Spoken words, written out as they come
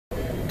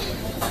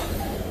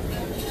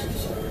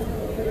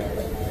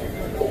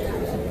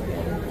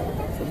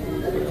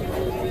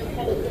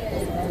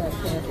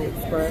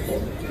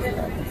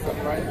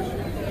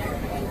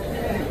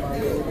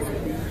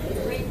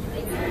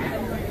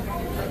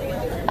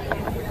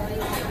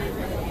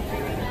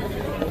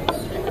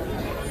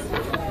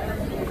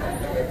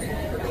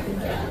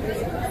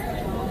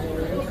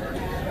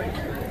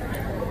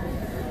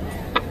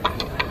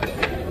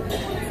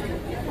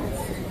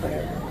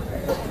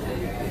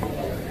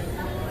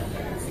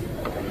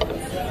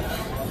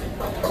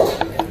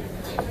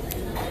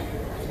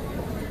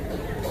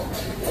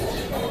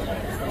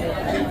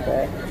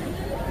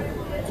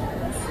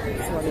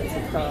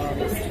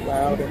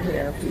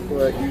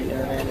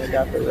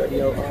the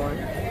radio on.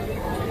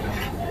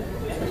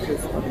 I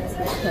just wanted to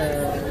come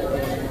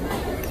and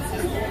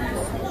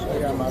show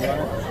y'all my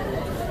lunch.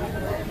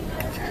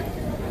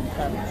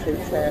 Kind of chit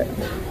chat.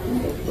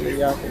 Hopefully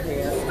y'all can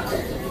hear.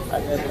 I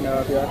never know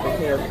if y'all can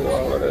hear through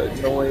all of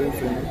the noise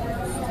and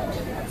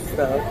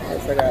stuff.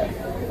 Plus I got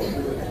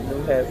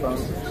new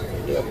headphones,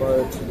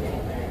 earbuds.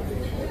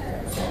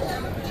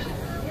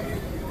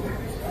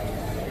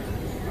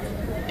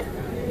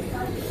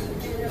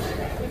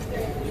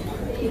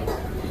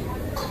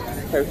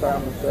 Okay, so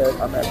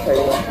I'm at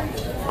Taylor.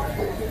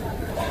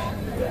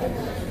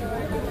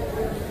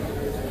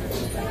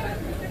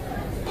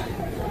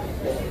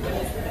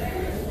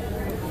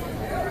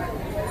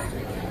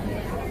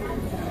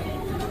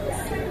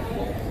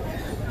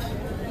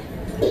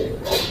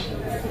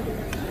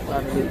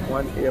 Trying to get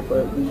one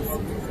earbud loose.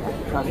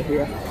 Kind of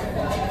here.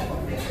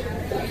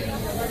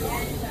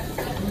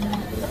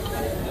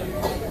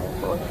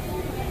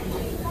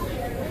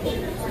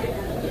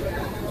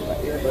 My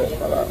earbud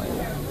fell out.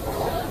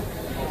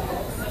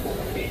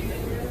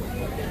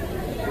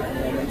 And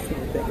that makes me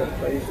think I'm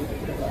crazy.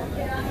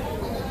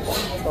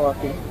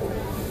 Talking.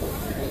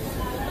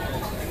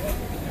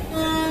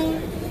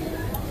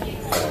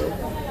 So,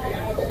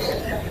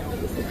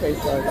 just in case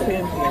y'all can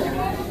hear me.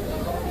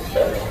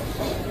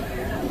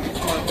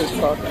 I want to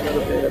talk a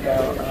little bit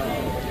about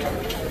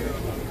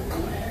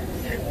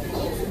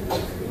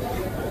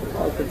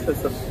hoping to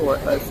support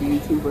us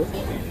YouTubers.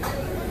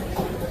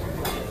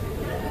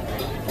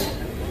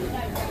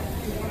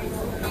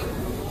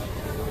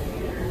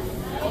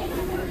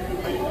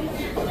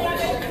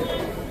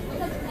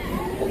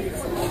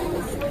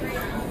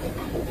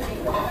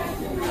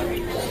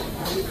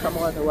 Come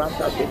on to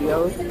watch our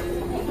videos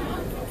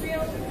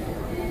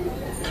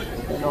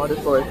in order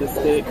for it to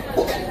stick.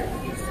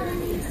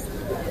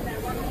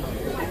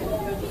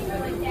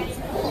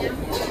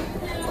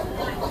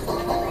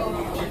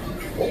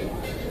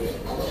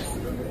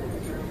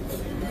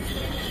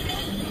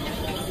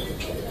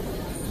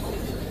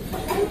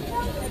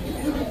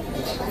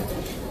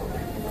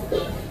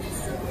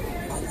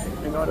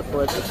 In order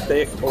for it to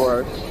stick,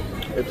 or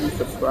if you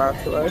subscribe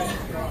to us,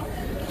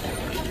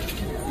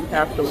 you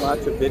have to watch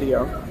a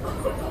video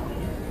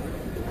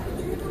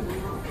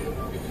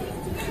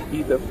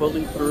either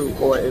fully through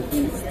or at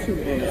least 2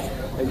 minutes.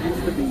 It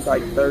used to be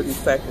like 30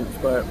 seconds,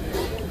 but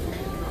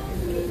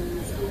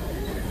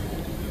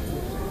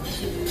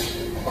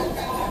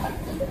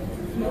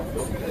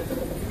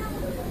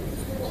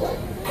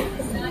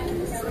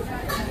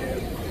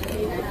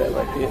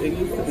it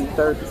used to be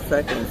 30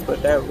 seconds,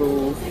 but that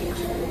rule,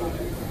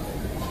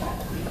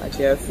 I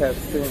guess, has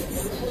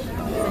since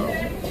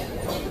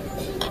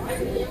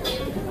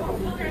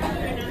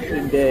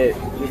been dead.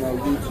 You know,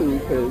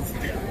 YouTube has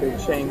been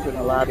changing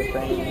a lot of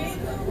things.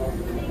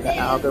 The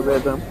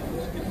algorithm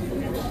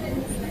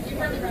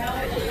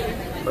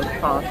is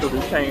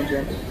constantly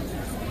changing.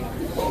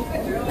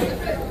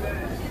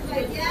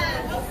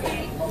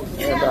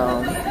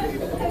 And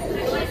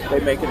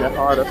they're making it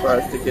harder for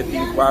us to get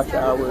these watch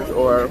hours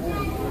or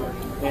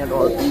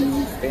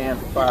views and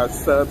for our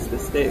subs to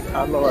stick.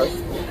 I lost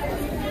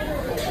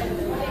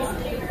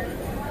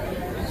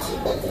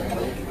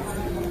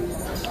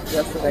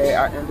yesterday.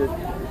 I ended.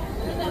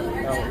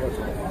 No, it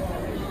wasn't.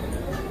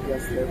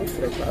 Yesterday was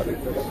probably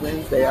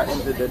Wednesday. I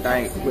ended the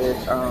night with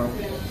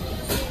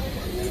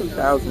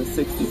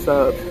 2,060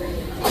 subs.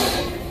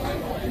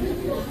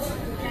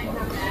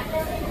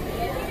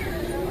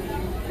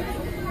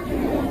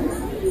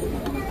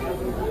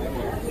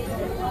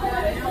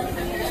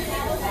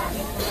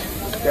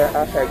 That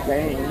I had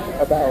gained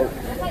about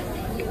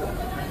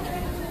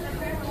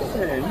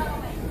 10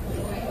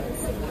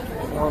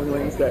 on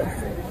Wednesday.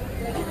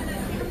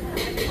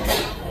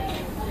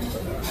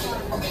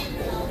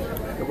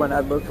 When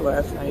I looked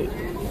last night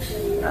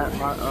at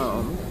my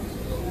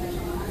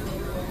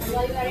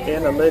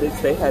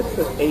analytics, they had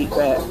took 8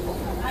 back.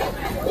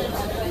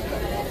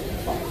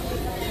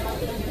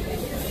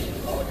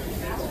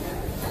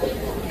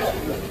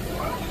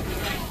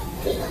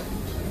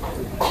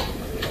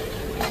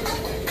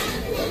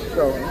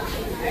 So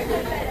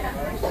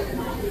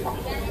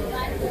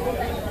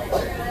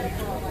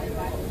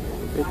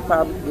it's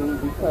probably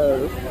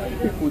because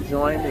people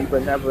joined me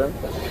but never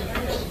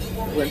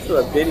went to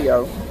a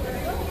video,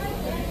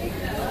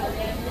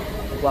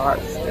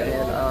 watched,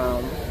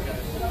 and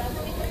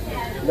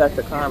left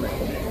a comment.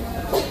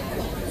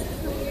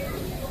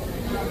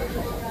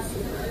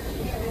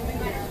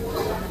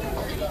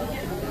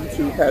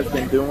 YouTube has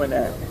been doing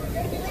that.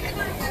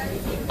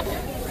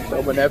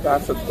 So whenever I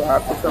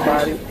subscribe to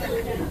somebody,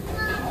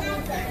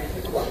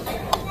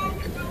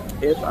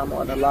 if I'm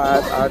on a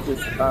live, I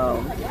just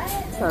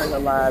turn the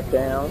live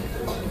down,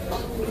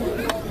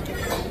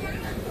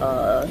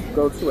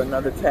 go to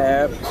another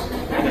tab,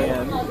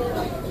 and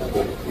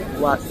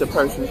watch the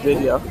person's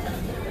video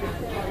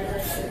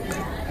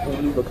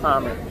and leave a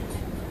comment.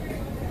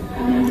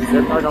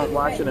 If I don't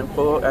watch it in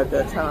full at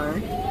that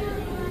time,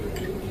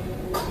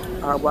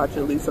 I'll watch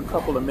at least a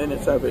couple of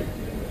minutes of it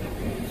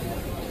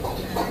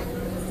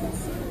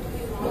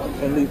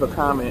and leave a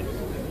comment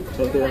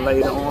And then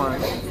later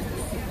on,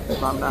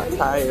 if I'm not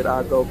tired,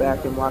 I'll go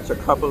back and watch a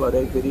couple of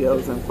their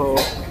videos in full.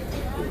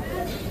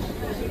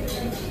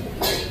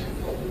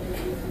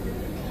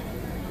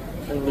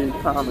 And leave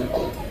comments.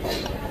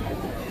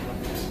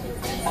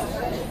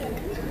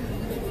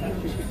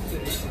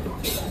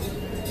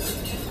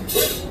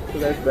 So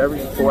that's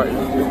very important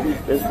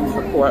if you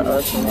support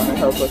us and want to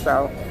help us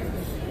out.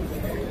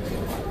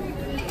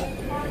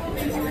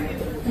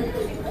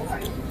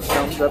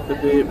 Thumbs up the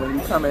vid when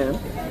you come in.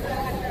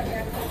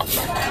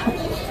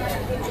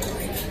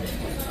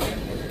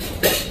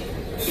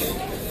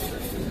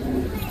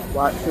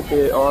 Watch the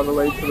vid all the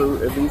way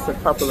through, at least a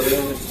couple of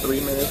minutes, 3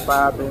 minutes,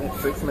 5 minutes,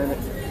 6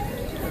 minutes.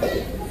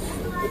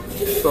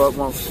 So it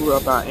won't screw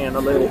up our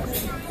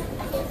analytics.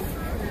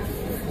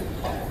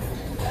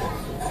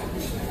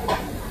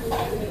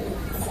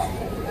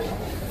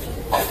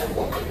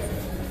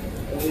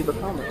 And leave a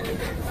comment.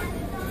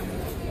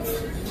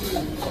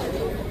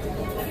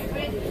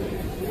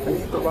 And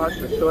you can watch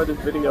the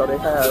shortest video they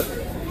have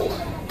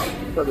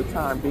for the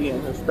time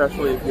being,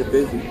 especially if you're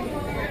busy.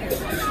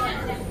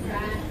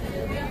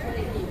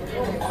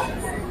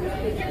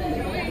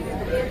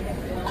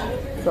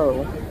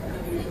 So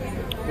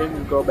then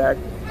you go back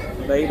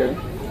later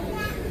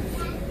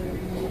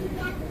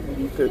and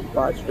you could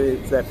watch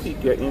vids that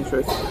pique your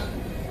interest.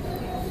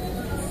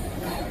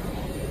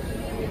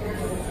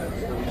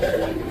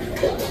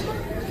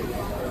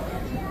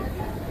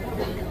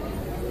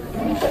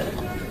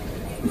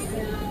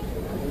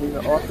 And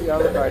even off the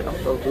other bite,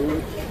 I'm so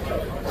good.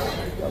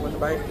 I wouldn't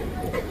bite.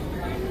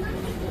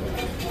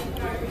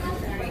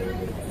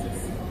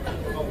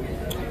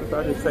 So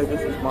I just say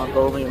this is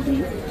Mongolian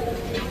beef.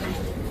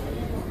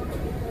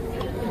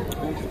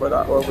 But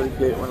I always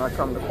get when I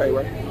come to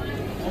Payway.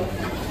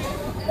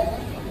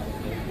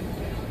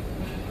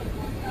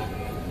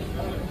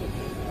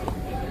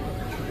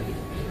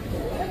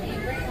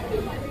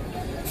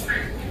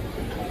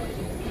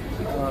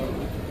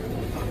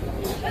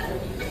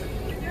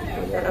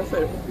 Yeah, that's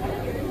it.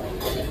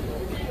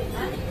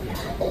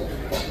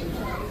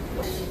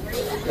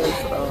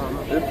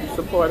 If you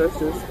support us,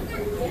 just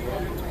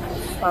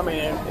come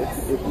in.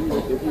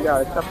 If you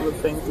got a couple of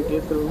things to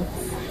get through,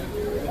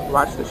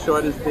 watch the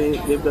shortest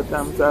vid, give the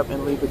thumbs up,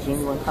 and leave a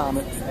genuine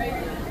comment.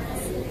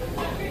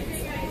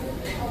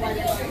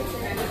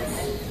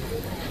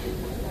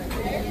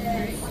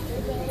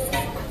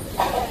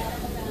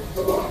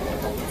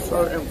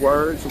 Certain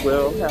words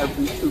will have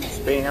YouTube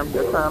spam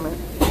your comment.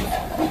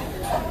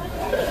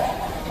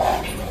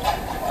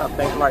 I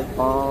think like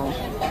bomb.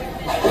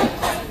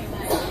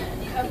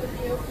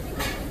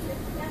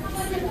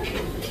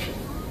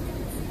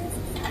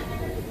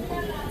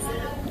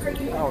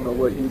 I don't know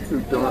what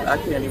YouTube doing. I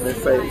can't even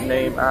say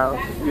name out,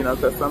 you know,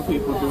 because some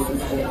people do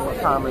these genuine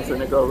comments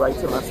and they go right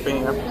to my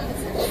spam.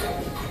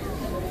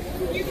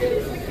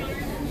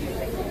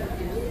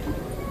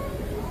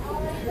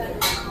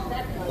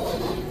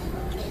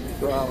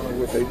 So I don't know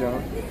what they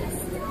doing.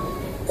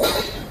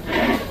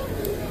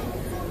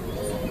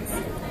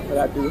 But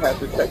I do have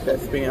to check that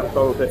spam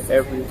folder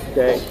every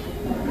day,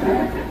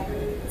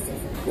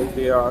 because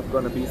there are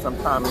going to be some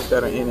comments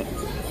that are in it.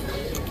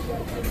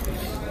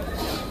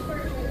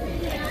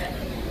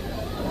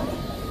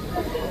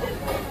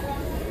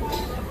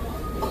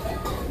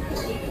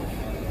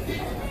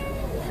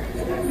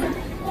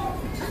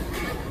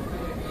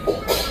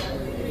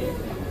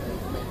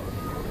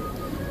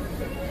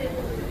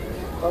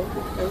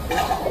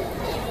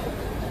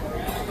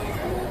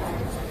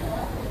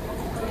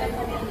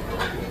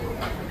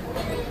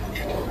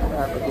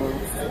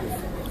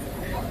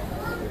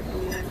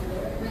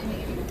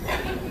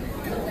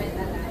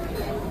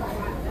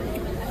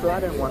 So I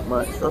didn't want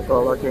much. That's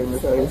all I came to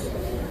taste.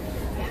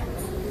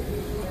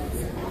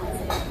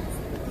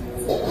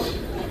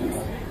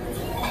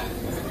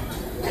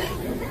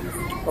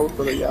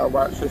 Hopefully y'all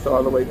watch this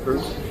all the way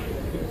through.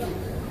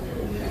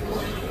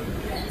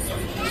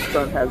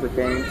 Son has a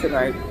game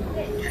tonight.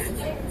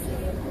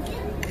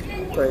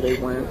 Pray they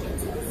win.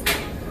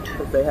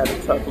 Because they had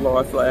a tough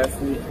loss last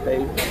week.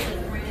 They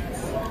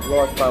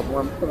lost by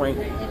 1 point.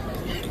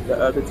 The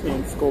other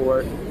team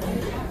scored.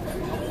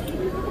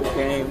 The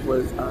game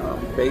was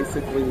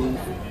basically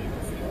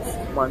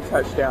 1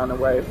 touchdown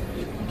away.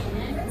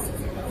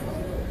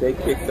 They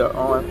kicked the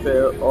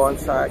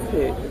onside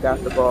kick,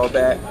 got the ball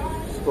back,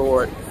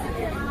 scored,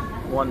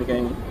 won the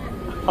game.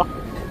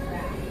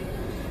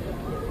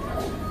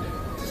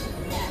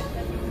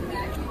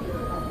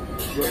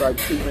 With like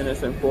 2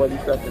 minutes and 40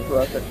 seconds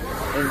left in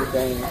the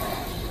game.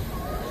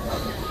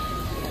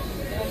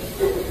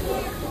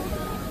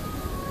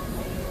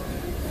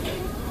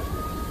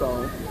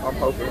 So I'm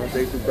hoping that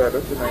they do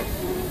better tonight.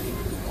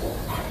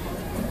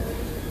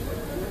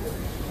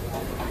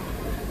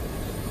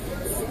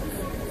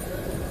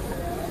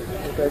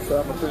 Okay, so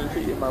I'm gonna finish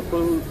eating my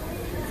food.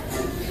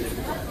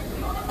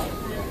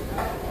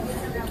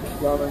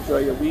 Y'all enjoy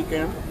your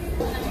weekend.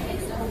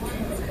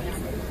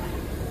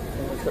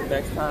 And until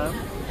next time.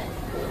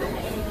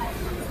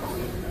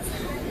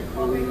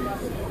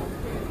 Peace.